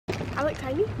like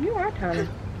tiny? You are tiny.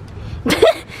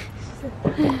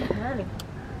 Tiny.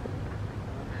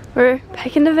 We're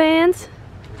packing the vans.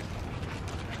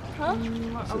 Huh? Are we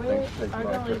going to sit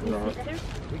there?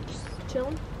 Just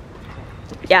chilling?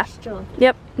 Yeah. Just chilling.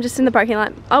 Yep. Just in the parking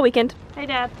lot all weekend. Hey,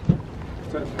 Dad.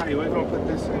 So, how you gonna put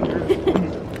this in here?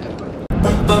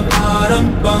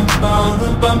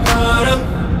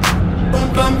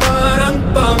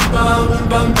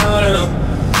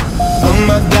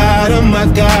 Oh my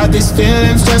God, these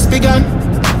feelings just begun.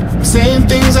 Saying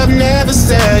things I've never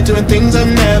said, doing things I've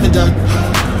never done.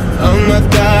 Oh my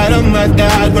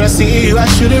God, when I see you I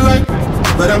shoot it right.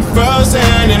 But I'm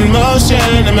frozen in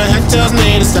motion and my head tells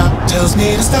me to stop. Tells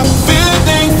me to stop.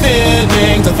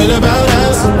 Feelings I feel about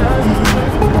us.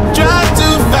 Try to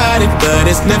fight it but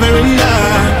it's never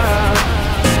enough.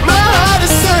 My heart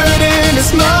is hurting,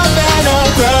 it's more than a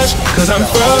crush. Cause I'm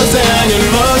frozen in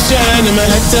motion and my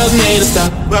head tells me to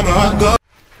stop. Where my heart goes.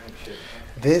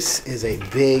 This is a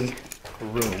big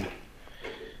room.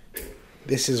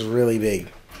 This is really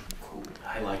big.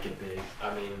 I like it big.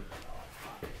 I mean,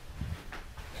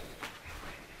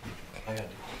 I gotta do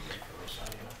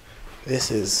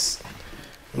This is.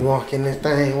 You walk in this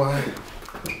thing, why?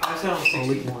 I said on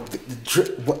 61. The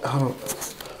drip. What? Hold on.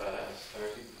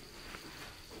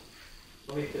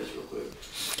 Let me get this real quick.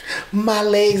 My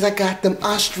legs, I got them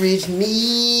ostrich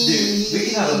knees. Dude, we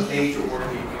can have an age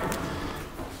orgy.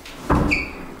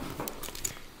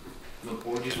 The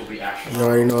orgies will be actually. You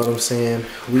already know what I'm saying.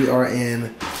 We are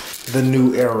in the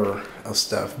new era of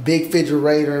stuff. Big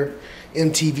refrigerator,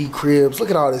 MTV cribs. Look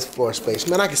at all this floor space.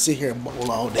 Man, I can sit here and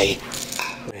bowl all day.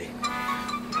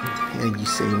 And you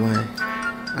see why?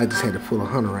 I just had to pull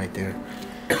 100 right there.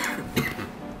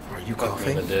 Are you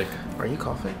coughing? Are you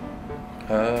coughing?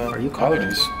 Are you coughing?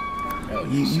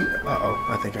 Allergies. You uh-oh,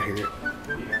 I think I hear it.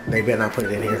 They better not put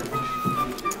it in here.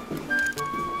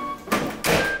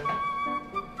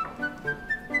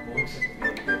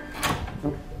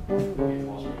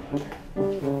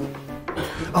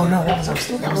 Oh no, that was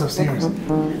upstairs. That was upstairs.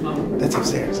 That's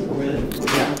upstairs.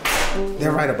 Yeah.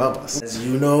 They're right above us. As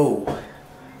you know,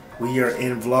 we are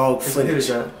in vlog footage.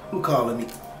 Who calling me?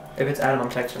 If it's Adam, I'm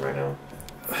texting right now.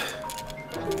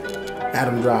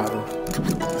 Adam driving.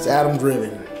 It's Adam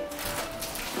driven.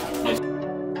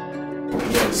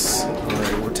 Yes.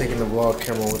 Alright, we're taking the vlog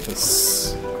camera with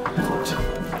us.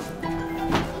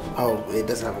 Oh, it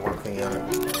doesn't have a work thing on it.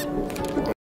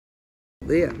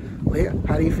 Leah,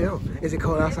 how do you feel? Is it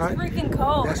cold outside? It's freaking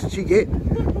cold. That's what you get.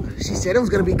 She said it was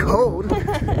gonna be cold.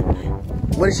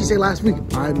 What did she say last week?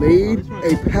 I made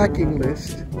a packing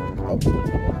list. Oh.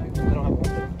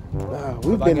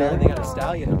 We've been there. They got a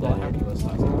stallion and bought Hercules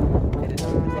last time.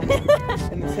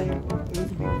 And the same.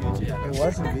 It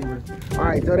wasn't Beaver. All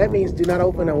right, so that means do not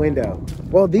open a window.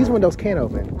 Well, these windows can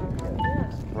open.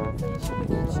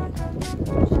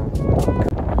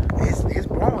 It's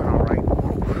blowing all right.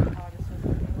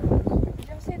 Did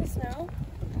y'all see the snow?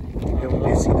 Yeah, we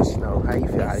did see the snow. How you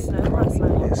feel? It snowed last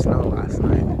night. It snowed last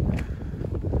night.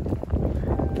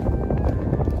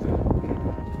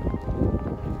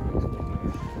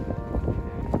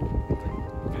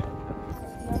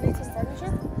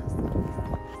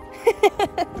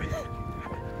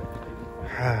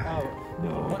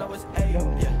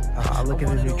 Oh, look at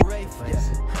the new place.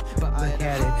 Look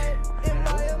at it.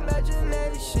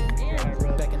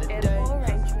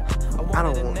 I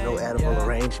don't want no edible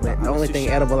arrangement. The only thing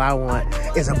edible I want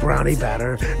is a brownie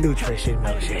batter nutrition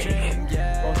milkshake.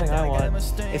 The only thing I want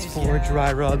is 4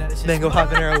 dry rub mango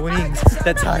habanero wings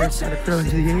that tires started throwing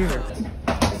to the air.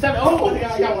 Oh, I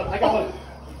got one. I got one.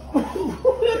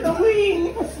 The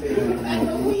wing.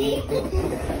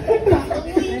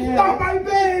 Oh, my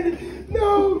bed.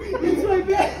 No, it's my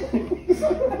bed.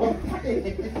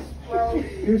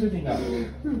 Here's the thing now.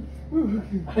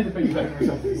 I had to pay you back for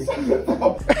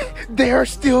something. They are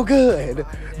still good.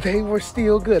 They were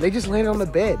still good. They just landed on the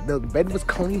bed. The bed was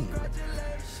clean.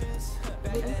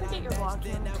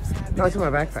 No, it's in my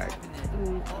backpack.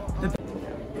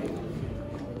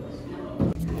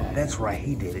 That's right.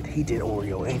 He did it. He did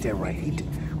Oreo. Ain't that right? He did.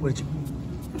 What did you?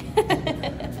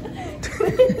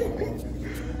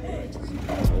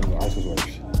 Ice was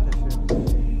worse.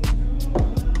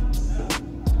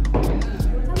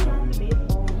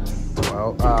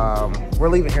 Well, we're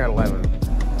leaving here at 11.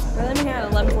 We're leaving here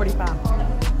at 11:45.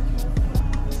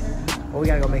 Well, we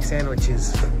gotta go make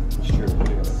sandwiches. Sure.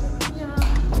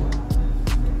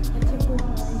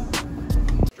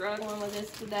 Struggling with this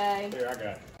today. Here, I got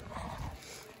it.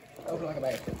 Open like a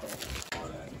bag.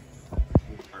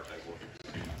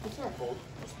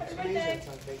 Happy birthday.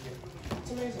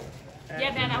 It's amazing.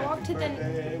 Yeah, man, I walked to the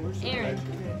Aaron.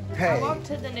 I Hey, walked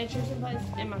to the nutrition place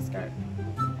in my skirt.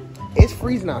 it's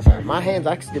freezing outside. My hands,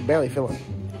 I can barely feel them.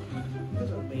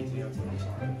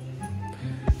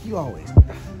 You always.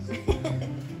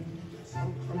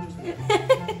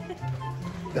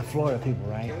 The Florida people,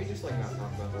 right? Can we just like not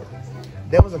talk about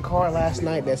what? There was a car last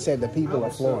night that said the people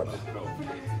of Florida.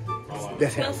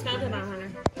 That's Phil it. smelled it on Hunter.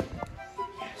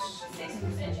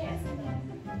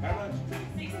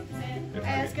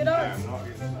 Ask it us.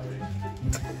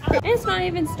 It's not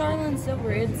even sterling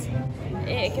silver. It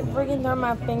can friggin' turn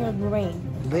my finger green.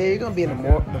 Man, you're gonna be in the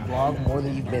vlog more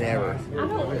than you've been ever. I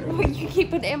don't want you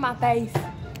keep it in my face.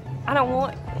 I don't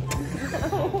want.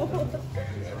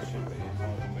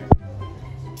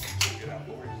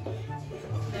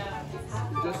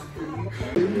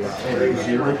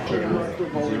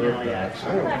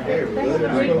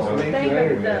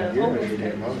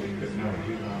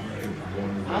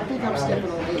 I think I'm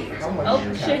stepping on me.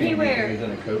 Oh, should he wear his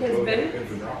boots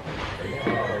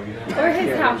or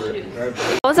his house shoes?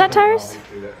 What was that, Tyrus?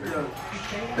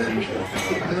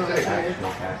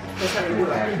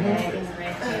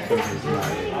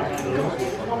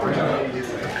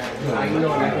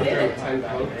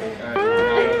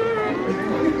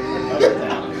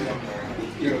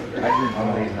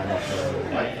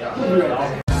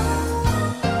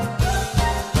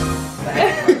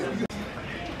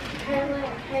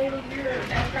 Haley, your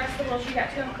Uncrustables, you got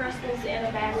 2 Uncrustables and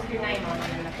a bag with your name on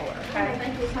them in the floor, okay?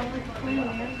 Thank you so much for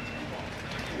cleaning.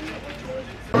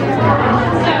 So,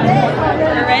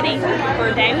 we're ready for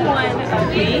day 1 of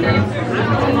the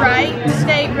Wright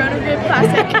State Roto-Grip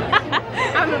Classic.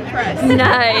 I'm impressed.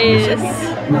 Nice.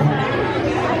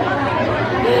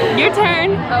 Your turn.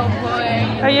 Oh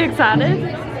boy. Are you excited?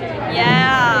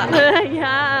 Yeah.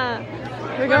 Yeah.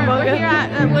 We're here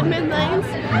at Woodman Lanes.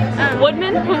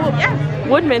 Woodman? Yeah.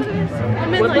 Woodman.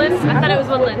 Woodland? Lanes. I thought it was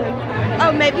Woodland.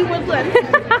 Oh, maybe Woodland.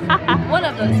 one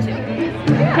of those 2.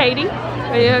 Katie,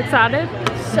 are you excited?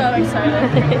 So excited.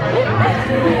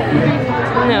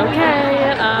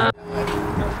 Okay.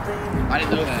 I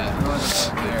didn't know that.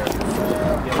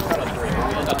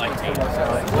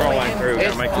 We're on lane 3. We're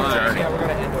gonna make the journey.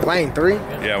 Lane 3?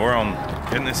 Yeah, we're on.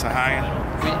 Isn't this a high end?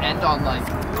 We end on like.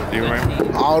 Do you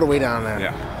remember? All the way down there.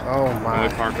 Yeah. Oh And we my.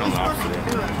 parked on the opposite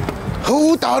end.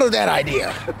 Who thought of that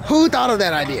idea? Who thought of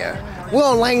that idea? We're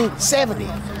on lane 70.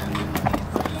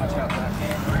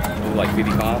 Like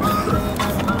 55?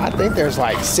 I think there's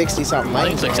like 60 something I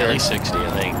lanes. think it's at least 60,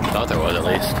 I think. I thought there was at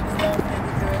least.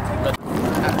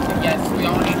 Yes, we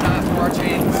all need masks for our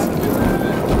chins.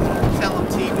 Tell them,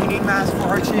 team, we need masks for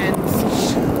our chins.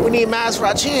 We need masks for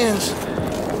our chins.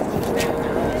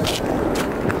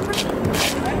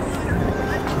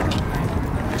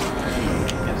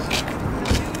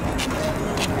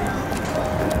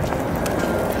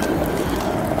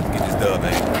 Get this dub,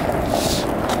 man.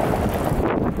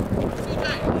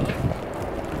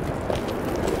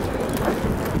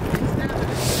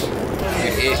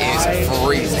 It is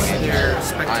freezing in here.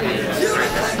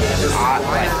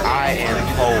 I am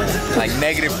cold. Like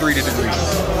 -3 degrees.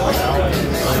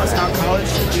 That's how college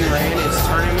should be ran. It's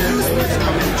tournaments. It's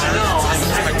coming.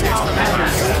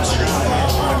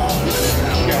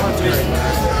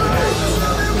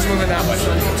 Who's moving that way?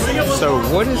 So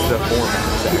what is the format?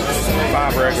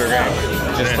 5 regular games.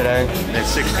 Just today? And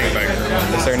 16 back.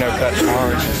 Is there no cut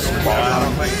charge?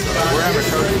 We're having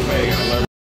coaches meeting at 11.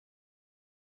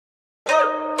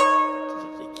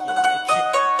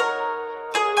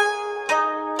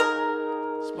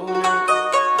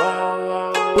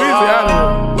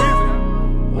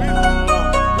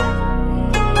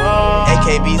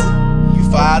 AKBs, you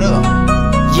fired up.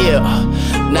 Yeah,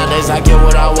 nowadays I get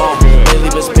what I want. Lately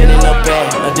been spinning the bag.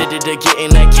 Addicted to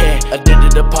getting that cat.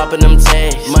 Addicted to popping them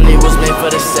tags. Money was made for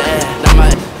the sad. Now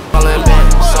my falling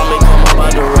back. Saw me come up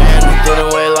out the rand. Didn't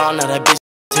wait long, now that bitch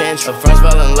tantrum. Friends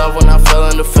fell in love when I fell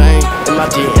into fame. In my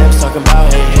DMs talking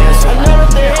about hey handsome. I know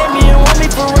that they hate me and want me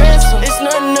for ransom. It's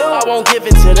nothing new, I won't give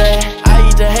it to that. I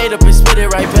eat the hate up and spit it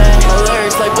right back. My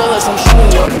lyrics like bullets, I'm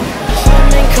shooting you.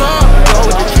 Swimming come, go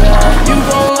with the crowd. You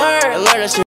gon' learn and learn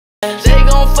that shit. They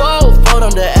gon' fold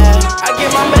them to act. I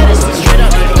get my medicine straight up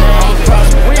the bag.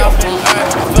 We off from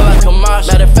earth, I feel like a marsh.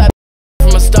 Matter of fact,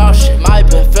 from a starship. My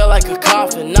bed feel like a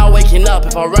coffin. Not waking up,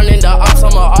 if I run into ops,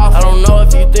 I'm off. I don't know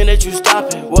if you think that you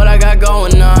stopping. What I got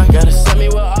going on, gotta send me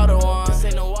with all the ones.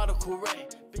 Ain't no auto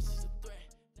correct, bitch is a threat.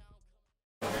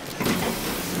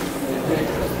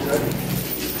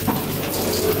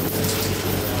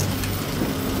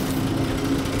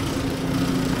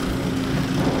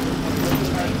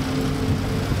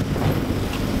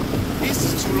 This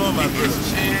is too long, my brother.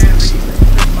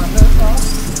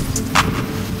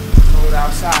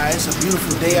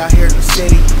 Beautiful day out here in the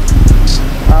city. We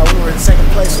were in second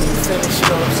place when we finished, you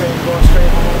know what I'm saying? Going straight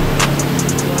home.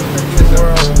 The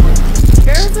world.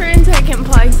 Girls are in second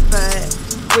place, but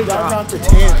we got to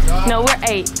 10. No, we're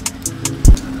 8.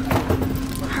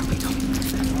 Are we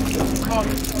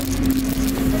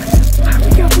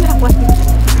going that way?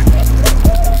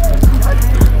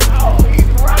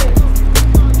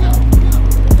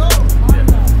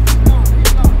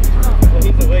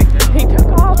 He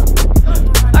took off.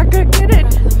 I couldn't get it.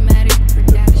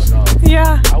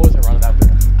 Yeah. I wasn't running that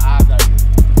bad. I'm not even.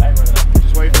 I ain't running that bad.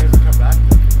 Just wait for him to come back.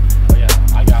 Oh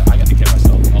yeah, I got to get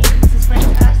myself. Oh. This is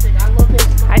fantastic. I love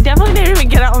this. I definitely didn't even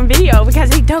get it on video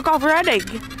because he took off running.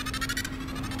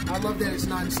 I love that it's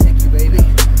non-sticky, baby.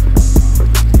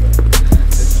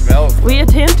 It smells. We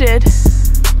attempted.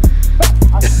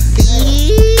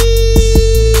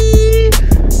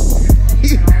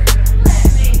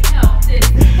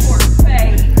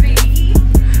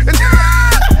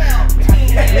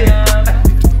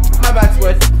 My back's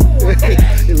wet.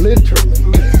 Literally.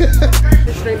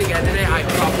 String together today, I'm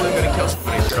probably gonna kill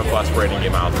somebody. Come flash braid in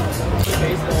your mouth.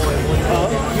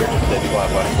 They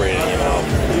flash braid in your mouth.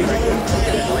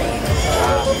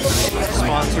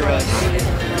 Sponsor us.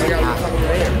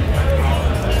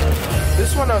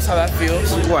 This one knows how that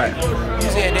feels. What?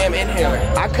 Using a damn inhaler.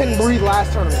 I couldn't breathe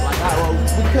last tournament. Like,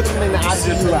 we could have been in the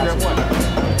ICU last one.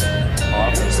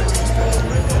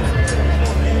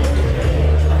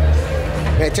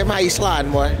 Hey, tell me how you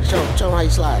sliding, boy. Show them how you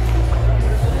slide.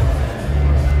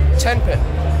 10 pin.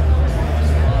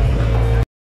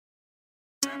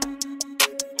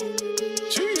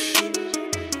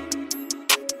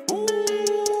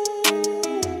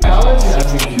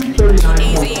 That's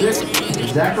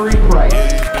 239.6. Zachary Wright.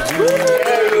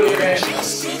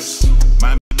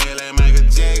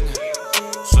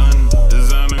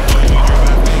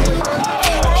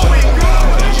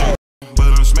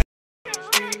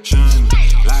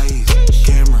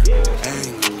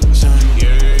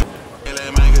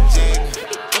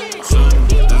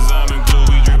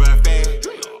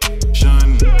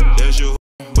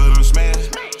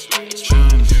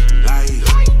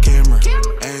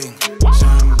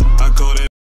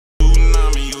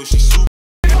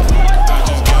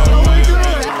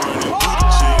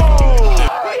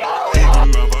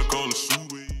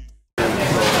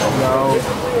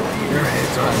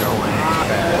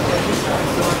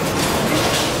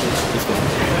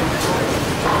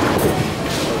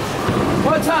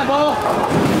 What time, ball?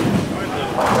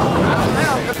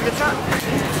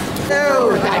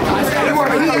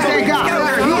 He is that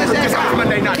guy. He is that guy.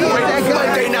 Monday night. He is that guy.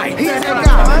 Monday night. He is that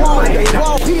guy.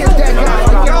 Whoa, he is that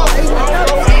guy. He is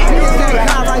that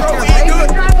guy right there, baby.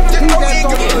 He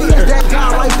is that guy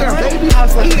right there, baby.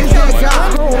 He is that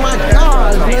guy. Oh my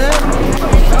God, man.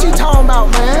 What you talking about,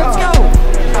 man? Let's go.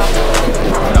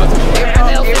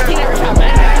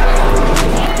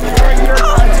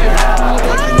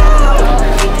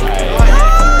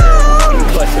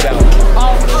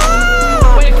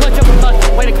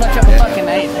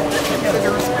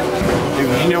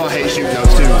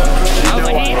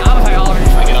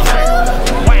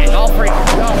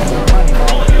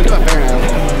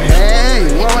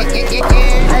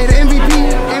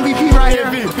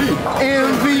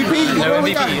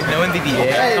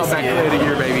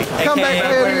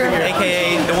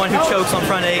 AKA the one who chokes on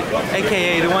front 8,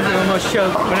 AKA the one who almost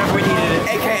choked whenever we needed it,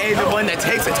 AKA the one that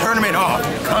takes a tournament off,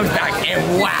 comes back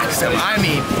and whacks him. I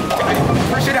mean,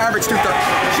 should average 230.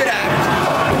 Should average.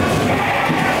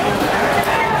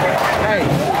 Hey,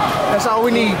 that's all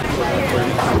we need.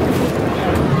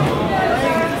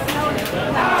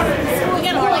 We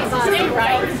gotta like stay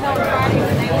right until Friday.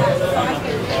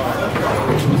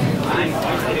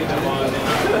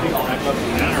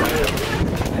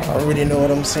 I already know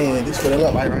what I'm saying. This is what it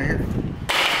look like right here.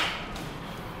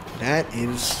 That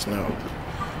is snow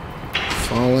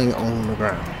falling on the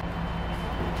ground.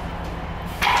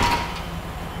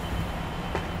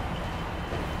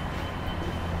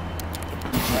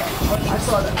 I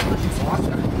saw that.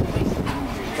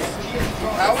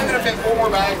 That only could have been 4 more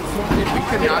bags. We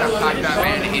could not have packed that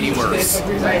van any worse.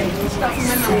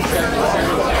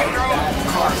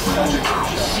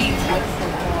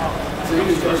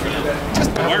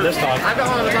 This time. I got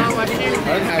one of the bottom of you.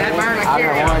 That burn, I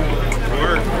carry it.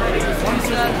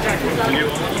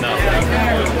 No.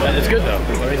 It's good though. I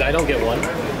mean, I don't get one.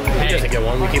 He doesn't get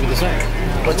one. We keep it the same.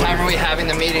 What time are we having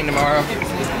the meeting tomorrow?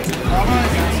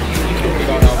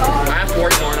 I have 4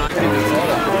 more on.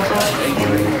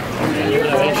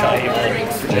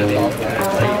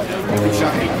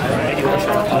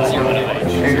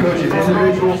 And coaches,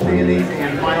 individual standings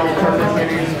and final tournament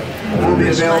standings will be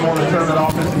available in the tournament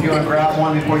office if you want to grab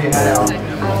one before you head out.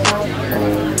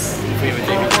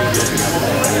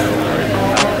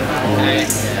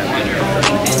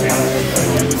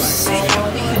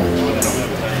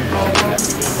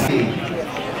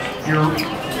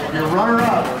 Your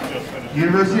runner-up,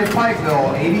 University of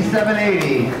Pikeville,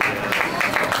 8780.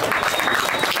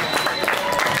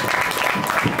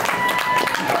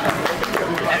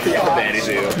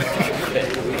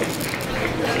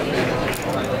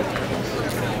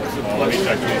 Let me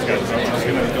check these guys. I'm just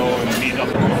going to go and meet up.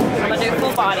 I'm going to do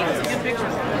full body.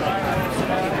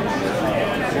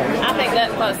 I think that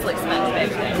close looks much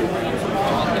better.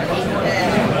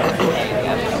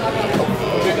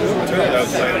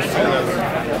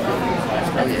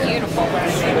 That's beautiful.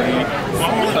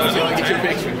 Get your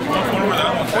picture.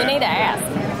 We need to ask.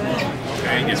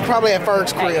 It's probably at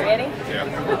Ferg's crib. Okay, ready?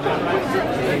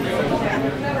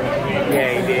 Yeah,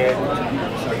 he did.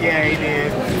 Yeah, he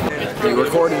did. You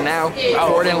recording now?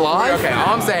 Recording live? Okay,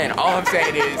 all I'm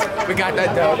saying is we got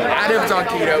that dub. Adam's on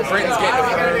keto, Britton's getting a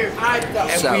perm,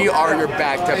 and we are your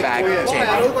back-to-back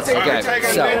champions. Okay,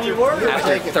 so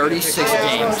after 36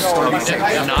 games,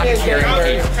 not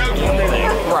carrying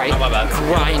Wright,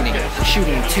 grinding,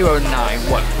 shooting 209.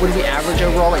 What did we average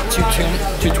overall? Like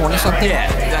 220 something? Yeah,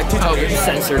 like 220.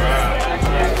 Censored.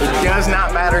 It does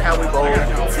not matter how we roll.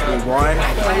 We won,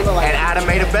 and Adam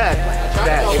made a bet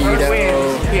that if we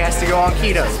win, he has to go on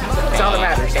keto. That's all that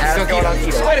matters. Adam's going on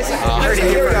keto. Wait a second.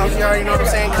 You already know what I'm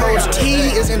saying? Coach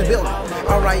T is in the building.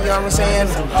 All right, you know what I'm saying?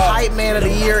 Hype man of the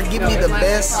year. Give me the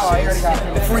best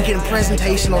freaking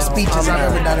presentational speeches I've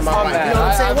ever done in my life. You know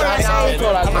what I'm saying? What I say?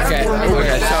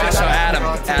 Okay. So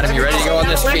Adam, you ready to go on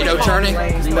this keto journey?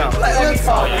 No.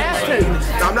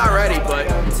 I'm not ready, but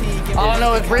I don't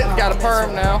know if Britton's got a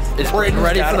perm now. Is Britton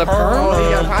ready for the perm?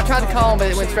 I tried to call him, but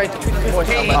it went straight to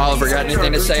voicemail. Oliver, got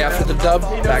anything to say after the dub?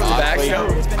 Back to back?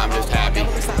 I'm just happy.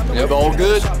 Yep, all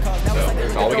good. So,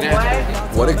 that's all we can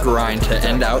ask. What a grind to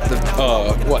end out the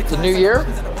the new year?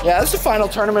 Yeah, that's the final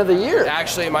tournament of the year.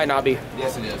 Actually, it might not be.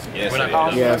 Yes, it is. Yes, We're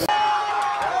not it is. Yes.